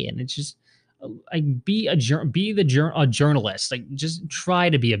can be, and it's just like a journalist. Like just try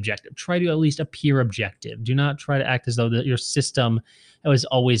to be objective. Try to at least appear objective. Do not try to act as though your system was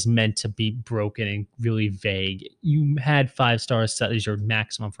always meant to be broken and really vague. You had 5 stars set as your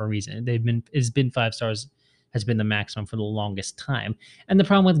maximum for a reason. It's been 5 stars has been the maximum for the longest time. And the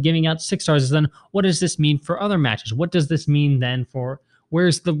problem with giving out 6 stars is then what does this mean for other matches? What does this mean then for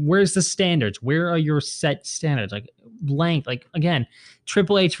where's the standards? Where are your set standards? Like length, like again,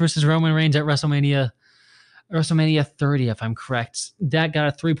 Triple H versus Roman Reigns at WrestleMania 30, if I'm correct. That got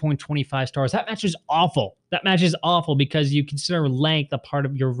a 3.25 stars. That match is awful. That match is awful because you consider length a part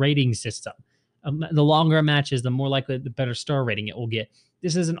of your rating system. The longer a match is, the more likely the better star rating it will get.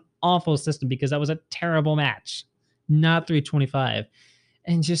 This is an awful system because that was a terrible match, not 325.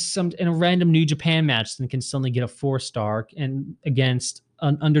 And just in a random New Japan match, then can suddenly get a 4 star, and against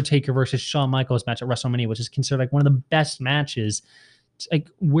an Undertaker versus Shawn Michaels match at WrestleMania, which is considered like one of the best matches. It's like,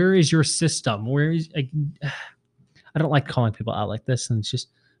 where is your system? Where is like? I don't like calling people out like this, and it's just,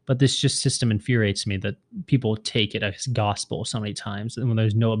 but this just system infuriates me that people take it as gospel so many times, and when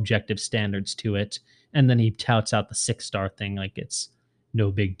there's no objective standards to it, and then he touts out the 6 star thing like it's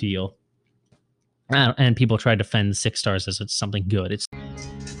no big deal. And people try to defend 6 stars as it's something good. It's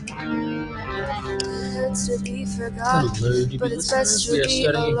to be forgot. Hello, GB listeners. We are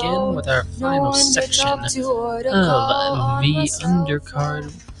starting again with our final section of the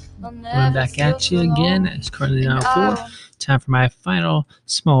undercard. Coming back at you again. It's currently 9:04. Time for my final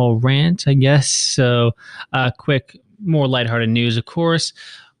small rant, I guess. So, quick, more lighthearted news, of course.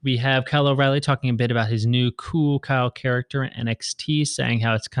 We have Kyle O'Reilly talking a bit about his new cool Kyle character in NXT, saying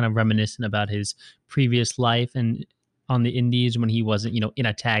how it's kind of reminiscent about his previous life and on the indies when he wasn't, in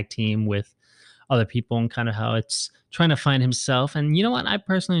a tag team with other people, and kind of how it's trying to find himself. And you know what? I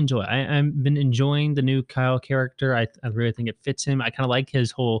personally enjoy it. I've been enjoying the new Kyle character. I really think it fits him. I kind of like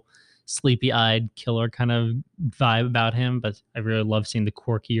his whole sleepy-eyed killer kind of vibe about him, but I really love seeing the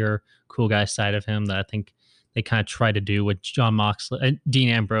quirkier, cool guy side of him that I think they kind of try to do with John Moxley, Dean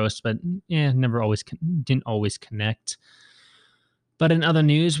Ambrose, but didn't always connect. But in other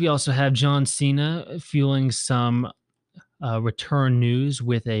news, we also have John Cena fueling some return news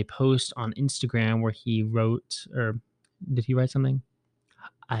with a post on Instagram where he wrote, or did he write something?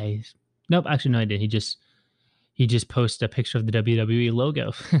 Nope, actually no, I did. He just posted a picture of the WWE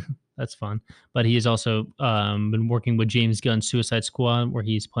logo. That's fun. But he has also been working with James Gunn's Suicide Squad, where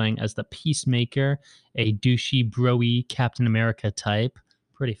he's playing as the Peacemaker, a douchey, bro-y Captain America type.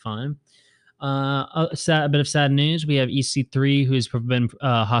 Pretty fun. A bit of sad news. We have EC3, who's been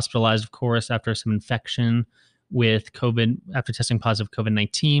hospitalized, of course, after some infection with COVID, after testing positive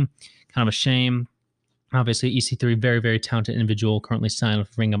COVID-19. Kind of a shame. Obviously, EC3, very, very talented individual, currently signed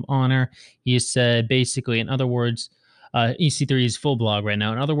with Ring of Honor. He has said, basically, in other words, EC3 is full blog right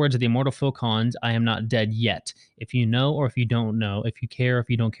now. In other words, of the immortal Phil Collins, I am not dead yet. If you know or if you don't know, if you care or if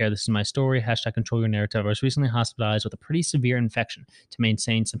you don't care, this is my story. # control your narrative. I was recently hospitalized with a pretty severe infection. To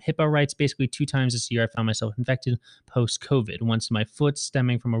maintain some HIPAA rights, basically 2 times this year, I found myself infected post-COVID. Once in my foot,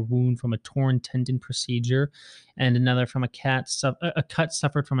 stemming from a wound from a torn tendon procedure, and another from a cut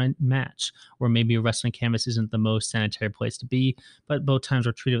suffered from a match, or maybe a wrestling canvas isn't the most sanitary place to be, but both times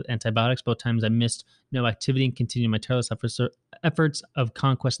were treated with antibiotics. Both times I missed no activity and continued my tireless efforts of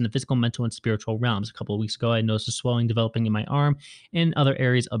conquest in the physical, mental, and spiritual realms. A couple of weeks ago, I noticed a swelling developing in my arm and other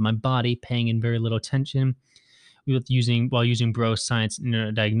areas of my body, paying in very little attention. While using bro science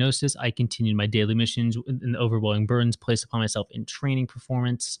and diagnosis, I continued my daily missions and the overwhelming burdens placed upon myself in training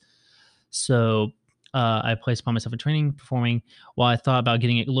performance. So I placed upon myself in training, performing. While I thought about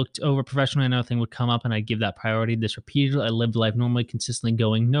getting it looked over professionally, nothing would come up, and I'd give that priority. This repeatedly, I lived life normally, consistently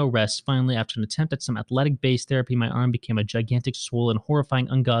going, no rest. Finally, after an attempt at some athletic-based therapy, my arm became a gigantic, swollen, horrifying,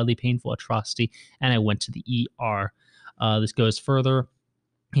 ungodly, painful atrocity, and I went to the ER. This goes further.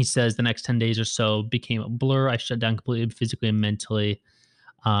 He says the next 10 days or so became a blur. I shut down completely, physically and mentally.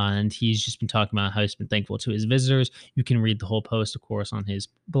 And he's just been talking about how he's been thankful to his visitors. You can read the whole post, of course, on his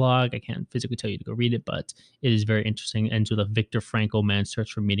blog. I can't physically tell you to go read it, but it is very interesting. Ends with a Viktor Frankl "Man's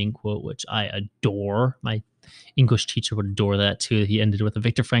Search for Meaning" quote, which I adore. My English teacher would adore that too. He ended with a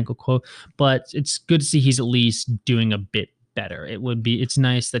Viktor Frankl quote, but it's good to see he's at least doing a bit better. It's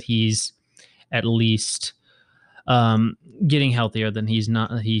nice that he's at least um, getting healthier, then he's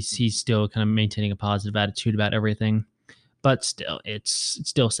still kind of maintaining a positive attitude about everything. But still, it's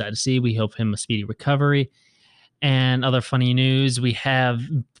still sad to see. We hope him a speedy recovery. And other funny news, we have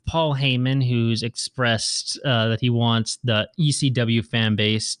Paul Heyman, who's expressed that he wants the ECW fan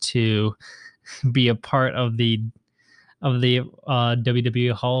base to be a part of the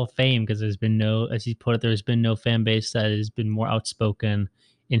WWE Hall of Fame, because there's been no, as he put it, there's been no fan base that has been more outspoken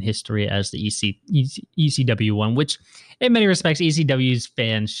in history as the ECW one, which in many respects, ECW's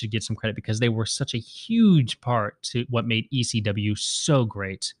fans should get some credit because they were such a huge part to what made ECW so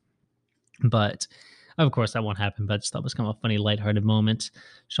great. But of course, that won't happen. But I just thought it was kind of a funny, lighthearted moment.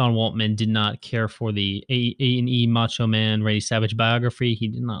 Sean Waltman did not care for the A&E Macho Man Randy Savage biography. He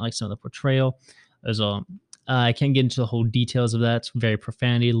did not like some of the portrayal. There's a I can't get into the whole details of that. It's very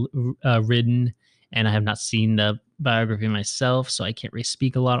profanity ridden, and I have not seen the biography myself, so I can't really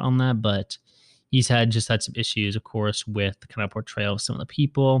speak a lot on that. But he's had some issues, of course, with the kind of portrayal of some of the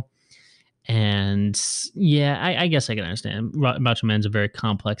people. And yeah, I guess I can understand. Macho Man's a very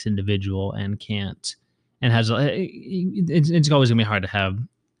complex individual and can't, and has it's always gonna be hard to have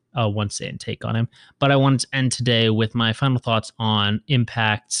a one say and take on him. But I wanted to end today with my final thoughts on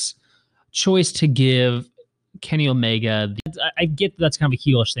Impact's choice to give Kenny Omega. I get that's kind of a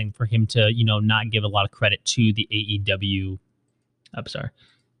heelish thing for him to not give a lot of credit to the AEW. I'm sorry.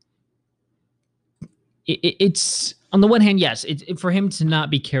 It's on the one hand, yes, for him to not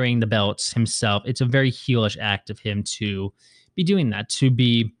be carrying the belts himself, it's a very heelish act of him to be doing that, to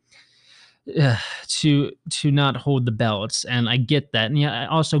be to not hold the belts. And I get that, and yeah, I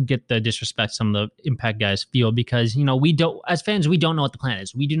also get the disrespect some of the Impact guys feel, because we don't, as fans, we don't know what the plan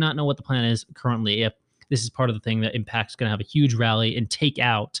is. We do not know what the plan is currently. If this is part of the thing that Impact's going to have a huge rally and take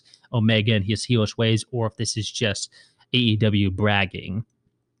out Omega and his heelish ways, or if this is just AEW bragging.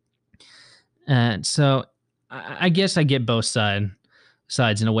 And so I guess I get both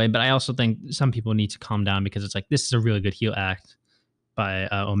sides in a way, but I also think some people need to calm down, because it's like, this is a really good heel act by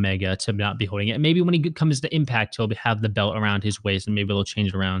Omega to not be holding it. Maybe when he comes to Impact, he'll have the belt around his waist, and maybe they'll change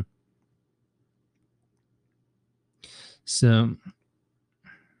it around. So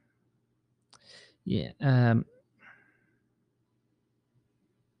yeah.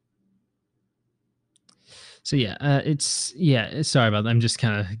 So yeah, sorry about that. I'm just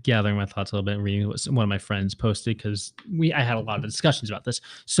kind of gathering my thoughts a little bit and reading what one of my friends posted, because I had a lot of discussions about this.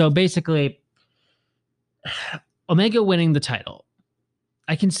 So basically, Omega winning the title,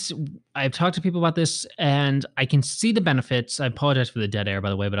 I've talked to people about this, and I can see the benefits. I apologize for the dead air, by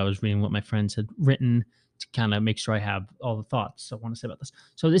the way, but I was reading what my friends had written to kind of make sure I have all the thoughts I want to say about this.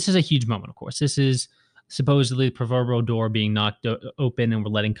 So this is a huge moment, of course. This is supposedly the proverbial door being knocked open, and we're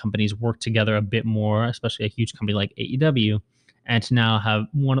letting companies work together a bit more, especially a huge company like AEW. And to now have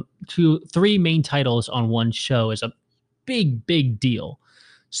three main titles on one show is a big, big deal.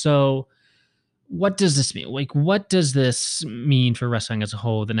 So what does this mean? Like, what does this mean for wrestling as a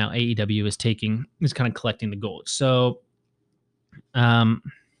whole, that now AEW is kind of collecting the gold? So,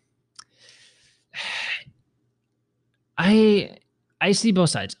 I see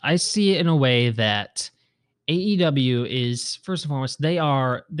both sides. I see it in a way that AEW is, first and foremost, they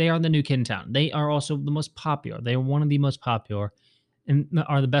are the new kid in town. They are also the most popular. They are one of the most popular, and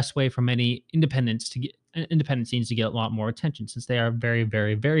are the best way for many independent scenes to get a lot more attention, since they are very,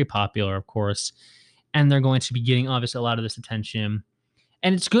 very, very popular, of course. And they're going to be getting, obviously, a lot of this attention.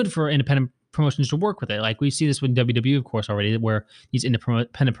 And it's good for independent promotions to work with it. Like, we see this with WWE, of course, already, where these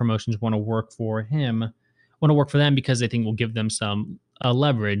independent promotions want to work for them, because they think will give them some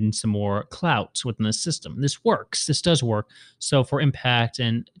leverage and some more clout within the system. This works. This does work. So for Impact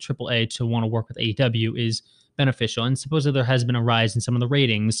and AAA to want to work with AEW is beneficial. And supposedly there has been a rise in some of the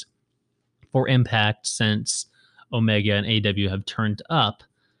ratings for Impact since Omega and AEW have turned up.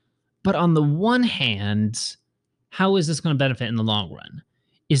 But on the one hand, how is this going to benefit in the long run?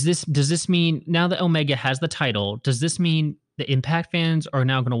 Does this mean, now that Omega has the title, does this mean the Impact fans are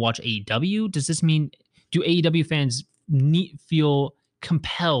now going to watch AEW? Does this mean, do AEW fans feel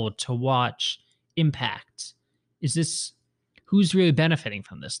compelled to watch Impact? Who's really benefiting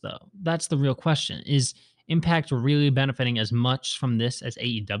from this, though? That's the real question. Is Impact really benefiting as much from this as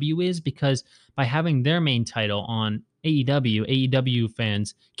AEW is? Because by having their main title on AEW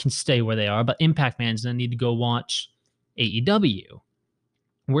fans can stay where they are, but Impact fans then need to go watch AEW.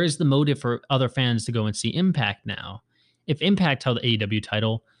 Where's the motive for other fans to go and see Impact now? If Impact held the AEW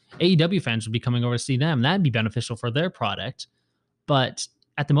title, AEW fans would be coming over to see them. That'd be beneficial for their product. But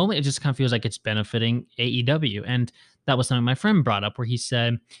at the moment, it just kind of feels like it's benefiting AEW. And that was something my friend brought up where he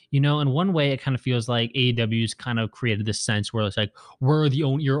said, in one way, it kind of feels like AEW's kind of created this sense where it's like, we're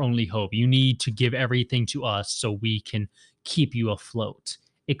your only hope. You need to give everything to us so we can keep you afloat.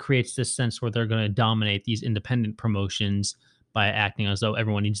 It creates this sense where they're going to dominate these independent promotions by acting as though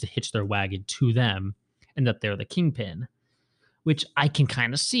everyone needs to hitch their wagon to them and that they're the kingpin, which I can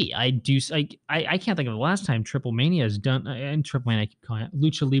kind of see. I do. I can't think of the last time Triple Mania has done, and Triple Mania, I keep calling it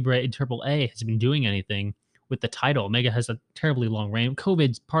Lucha Libre and Triple A has been doing anything with the title. Omega has a terribly long reign.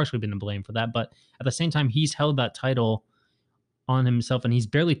 COVID's partially been to blame for that, but at the same time, he's held that title on himself, and he's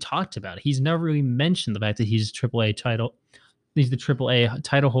barely talked about it. He's never really mentioned the fact that he's Triple A title. He's the Triple A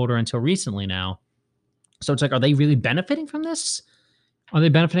title holder until recently now. So it's like, are they really benefiting from this? Are they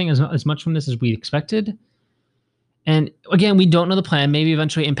benefiting as much from this as we expected? And again, we don't know the plan. Maybe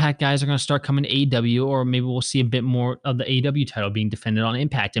eventually Impact guys are going to start coming to AEW, or maybe we'll see a bit more of the AEW title being defended on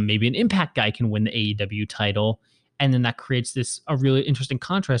Impact, and maybe an Impact guy can win the AEW title, and then that creates a really interesting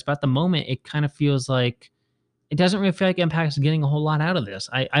contrast. But at the moment, it kind of feels like it doesn't really feel like Impact is getting a whole lot out of this.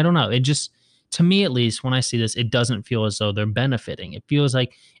 I don't know. It just, to me at least, when I see this, it doesn't feel as though they're benefiting. It feels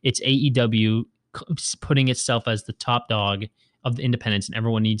like it's AEW putting itself as the top dog of the independents, and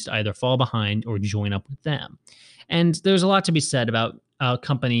everyone needs to either fall behind or join up with them. And there's a lot to be said about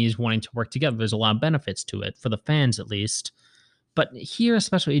companies wanting to work together. There's a lot of benefits to it for the fans, at least. But here,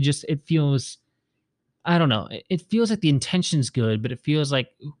 especially, it feels, I don't know. It feels like the intention's good, but it feels like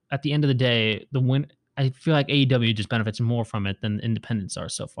at the end of the day, I feel like AEW just benefits more from it than independents are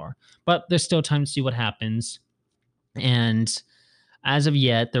so far. But there's still time to see what happens. And as of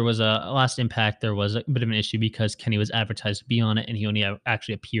yet, there was a last Impact. There was a bit of an issue because Kenny was advertised to be on it, and he only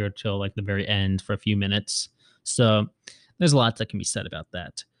actually appeared till like the very end for a few minutes. So there's a lot that can be said about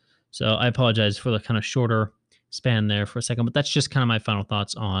that. So I apologize for the kind of shorter span there for a second, but that's just kind of my final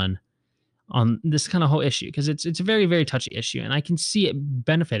thoughts on this kind of whole issue, because it's a very, very touchy issue, and I can see it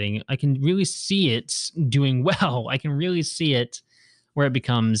benefiting. I can really see it doing well. I can really see it where it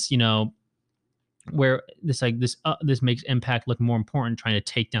becomes, where this makes Impact look more important, trying to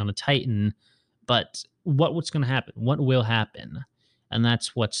take down a Titan. But what's going to happen? What will happen? And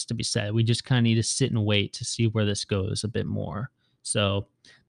that's what's to be said. We just kind of need to sit and wait to see where this goes a bit more. So